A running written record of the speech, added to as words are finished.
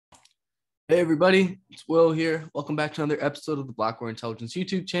Hey everybody, it's Will here. Welcome back to another episode of the Blackware Intelligence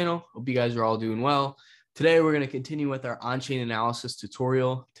YouTube channel. Hope you guys are all doing well. Today we're going to continue with our on-chain analysis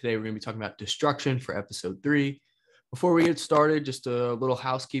tutorial. Today we're going to be talking about destruction for episode 3. Before we get started, just a little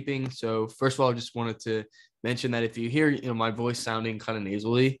housekeeping. So first of all, I just wanted to mention that if you hear my voice sounding kind of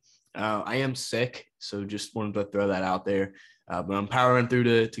nasally, I am sick, so just wanted to throw that out there. But I'm powering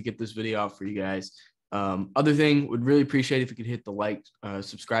through to get this video out for you guys. Other thing, would really appreciate if you could hit the like,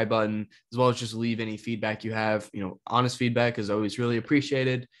 subscribe button, as well as just leave any feedback you have. Honest feedback is always really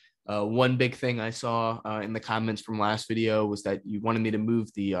appreciated. One big thing I saw in the comments from last video was that you wanted me to move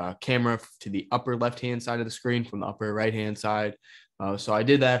the camera to the upper left-hand side of the screen from the upper right-hand side. So I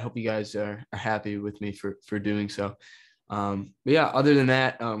did that. Hope you guys are happy with me for doing so. But yeah, other than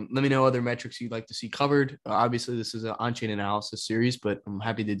that, let me know other metrics you'd like to see covered. Obviously, this is an on-chain analysis series, but I'm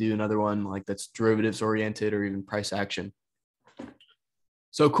happy to do another one like that's derivatives oriented or even price action.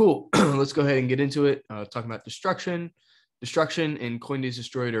 So cool. Let's go ahead and get into it. Talking about destruction. Destruction and CoinDays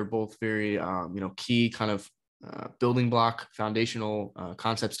Destroyed are both very, key kind of building block, foundational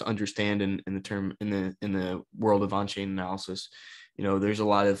concepts to understand in the world of on-chain analysis. There's a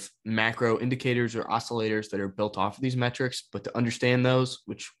lot of macro indicators or oscillators that are built off of these metrics, but to understand those,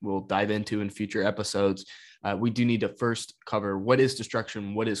 which we'll dive into in future episodes, we do need to first cover what is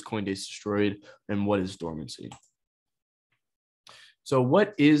destruction, what is CoinDays Destroyed, and what is dormancy. So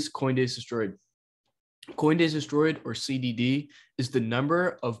what is CoinDays Destroyed? CoinDays Destroyed, or CDD, is the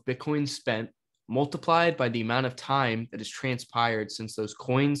number of Bitcoin spent multiplied by the amount of time that has transpired since those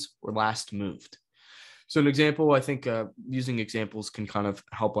coins were last moved. So an example, I think using examples can kind of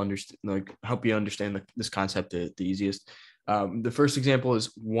help you understand this concept the easiest. The first example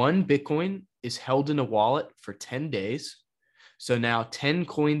is 1 Bitcoin is held in a wallet for 10 days. So now 10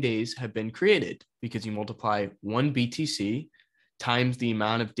 CoinDays have been created because you multiply 1 BTC times the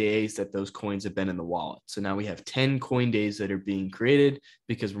amount of days that those coins have been in the wallet. So now we have 10 CoinDays that are being created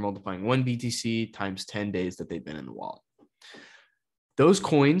because we're multiplying 1 BTC times 10 days that they've been in the wallet. Those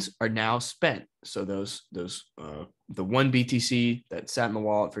coins are now spent. So the 1 BTC that sat in the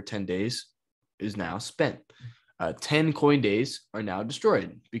wallet for 10 days is now spent. 10 CoinDays are now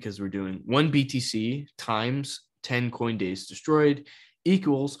destroyed because we're doing 1 BTC times 10 CoinDays destroyed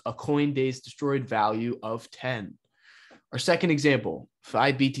equals a CoinDays destroyed value of 10. Our second example,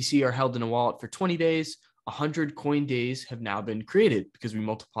 5 BTC are held in a wallet for 20 days. 100 CoinDays have now been created because we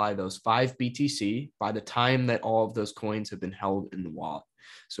multiply those 5 BTC by the time that all of those coins have been held in the wallet.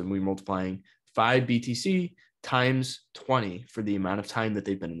 So we're multiplying 5 BTC times 20 for the amount of time that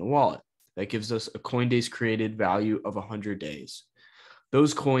they've been in the wallet. That gives us a CoinDays created value of 100 days.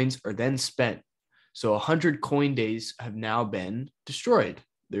 Those coins are then spent. So 100 CoinDays have now been destroyed.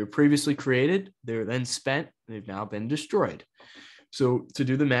 They were previously created. They were then spent. They've now been destroyed. So to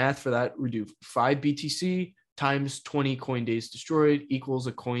do the math for that, we do 5 BTC times 20 CoinDays destroyed equals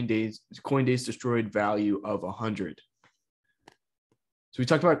a CoinDays destroyed value of 100. So we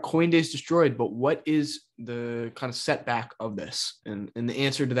talked about CoinDays destroyed, but what is the kind of setback of this? And the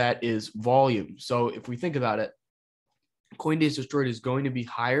answer to that is volume. So if we think about it, CoinDays destroyed is going to be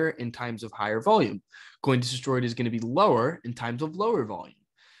higher in times of higher volume. CoinDays destroyed is going to be lower in times of lower volume.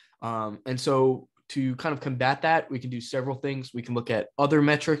 And so to kind of combat that, we can do several things. We can look at other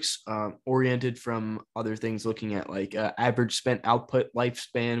metrics oriented from other things, looking at like average spent output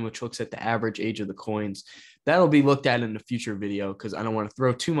lifespan, which looks at the average age of the coins. That'll be looked at in a future video because I don't want to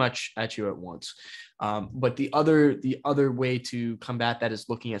throw too much at you at once. But the other way to combat that is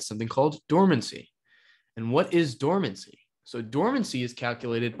looking at something called dormancy. And what is dormancy? So dormancy is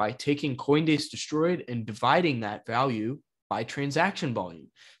calculated by taking CoinDays destroyed and dividing that value by transaction volume.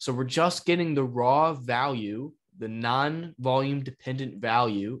 So we're just getting the raw value, the non-volume dependent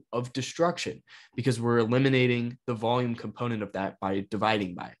value of destruction, because we're eliminating the volume component of that by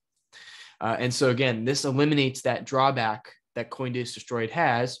dividing by it. And so again, this eliminates that drawback that CoinDays destroyed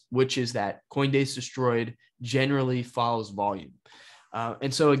has, which is that CoinDays destroyed generally follows volume.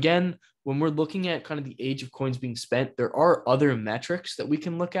 And so again, when we're looking at kind of the age of coins being spent, there are other metrics that we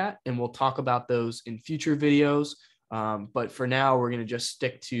can look at, and we'll talk about those in future videos. But for now, we're going to just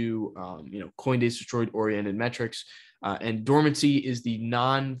stick to, CoinDays destroyed oriented metrics. And dormancy is the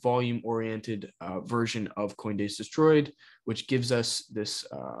non-volume oriented version of CoinDays destroyed, which gives us this,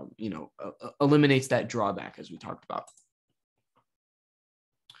 eliminates that drawback as we talked about.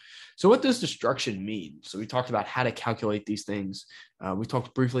 So what does destruction mean? So we talked about how to calculate these things. We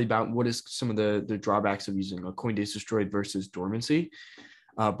talked briefly about what is some of the drawbacks of using a CoinDays destroyed versus dormancy.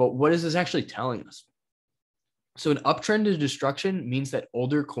 But what is this actually telling us? So an uptrend to destruction means that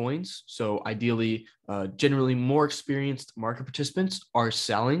older coins, so ideally, generally more experienced market participants, are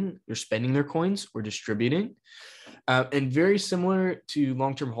selling, they're spending their coins or distributing. And very similar to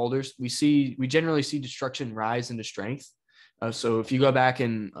long-term holders, we generally see destruction rise into strength. So if you go back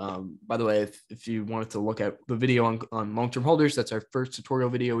and, by the way, if you wanted to look at the video on long-term holders, that's our first tutorial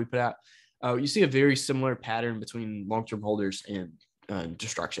video we put out. You see a very similar pattern between long-term holders and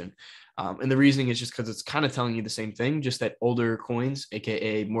destruction. And the reasoning is just because it's kind of telling you the same thing, just that older coins,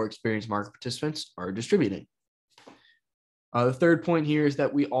 aka more experienced market participants, are distributing. The third point here is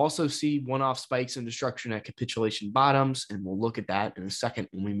that we also see one-off spikes in destruction at capitulation bottoms, and we'll look at that in a second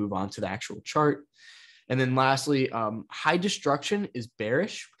when we move on to the actual chart. And then lastly, high destruction is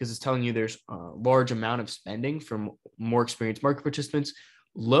bearish because it's telling you there's a large amount of spending from more experienced market participants.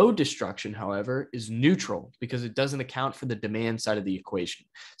 Low destruction, however, is neutral because it doesn't account for the demand side of the equation.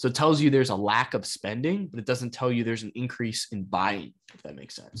 So it tells you there's a lack of spending, but it doesn't tell you there's an increase in buying, if that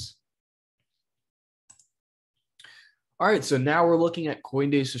makes sense. All right, so now we're looking at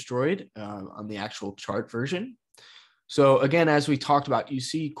CoinDays Destroyed on the actual chart version. So again, as we talked about, you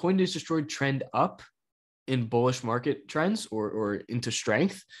see CoinDays Destroyed trend up in bullish market trends or into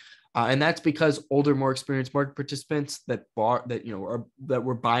strength. And that's because older, more experienced market participants that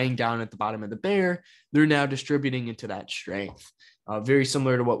were buying down at the bottom of the bear, they're now distributing into that strength. Very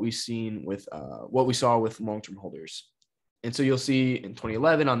similar to what we saw with long-term holders. And so you'll see in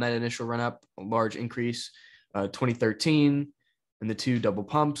 2011 on that initial run up, a large increase. 2013 and the two double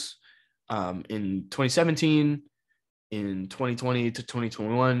pumps. In 2017, in 2020 to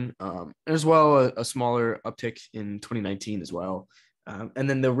 2021, as well a smaller uptick in 2019 as well. And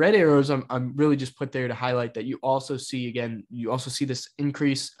then the red arrows I'm really just put there to highlight that you also see this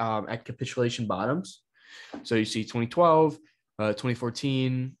increase at capitulation bottoms. So you see 2012,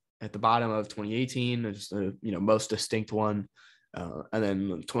 2014 at the bottom of 2018 is the most distinct one. And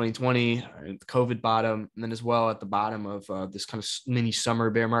then 2020, the COVID bottom, and then as well at the bottom of this kind of mini summer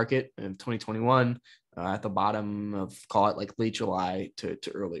bear market in 2021, at the bottom of, call it like late July to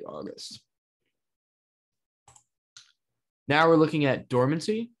early August. Now we're looking at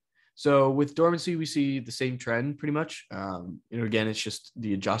dormancy. So with dormancy, we see the same trend pretty much. Again, it's just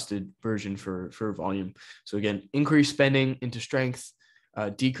the adjusted version for volume. So again, increased spending into strength,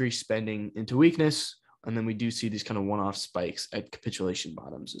 decreased spending into weakness. And then we do see these kind of one-off spikes at capitulation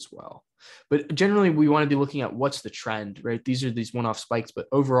bottoms as well. But generally, we want to be looking at what's the trend, right? These are these one-off spikes, but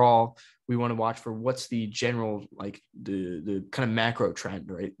overall, we want to watch for what's the general, like the kind of macro trend,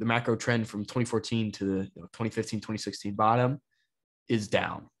 right? The macro trend from 2014 to the 2015, 2016 bottom is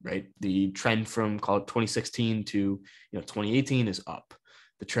down, right? The trend from, call it 2016 to 2018 is up.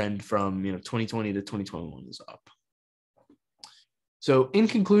 The trend from 2020 to 2021 is up. So in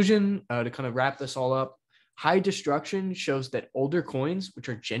conclusion, to kind of wrap this all up, high destruction shows that older coins, which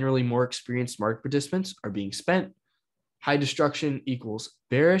are generally more experienced market participants, are being spent. High destruction equals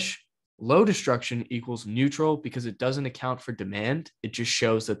bearish. Low destruction equals neutral because it doesn't account for demand. It just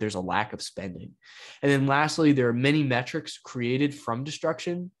shows that there's a lack of spending. And then lastly, there are many metrics created from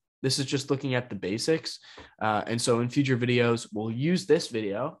destruction. This is just looking at the basics. And so in future videos, we'll use this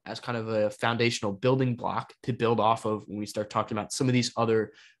video as kind of a foundational building block to build off of when we start talking about some of these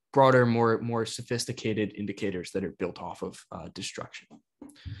other broader, more sophisticated indicators that are built off of destruction.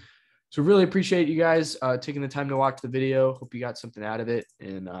 So really appreciate you guys taking the time to watch the video. Hope you got something out of it.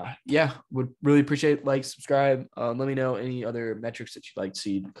 And yeah, would really appreciate like, subscribe. Let me know any other metrics that you'd like to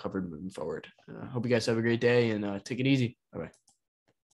see covered moving forward. Hope you guys have a great day and take it easy. Bye-bye.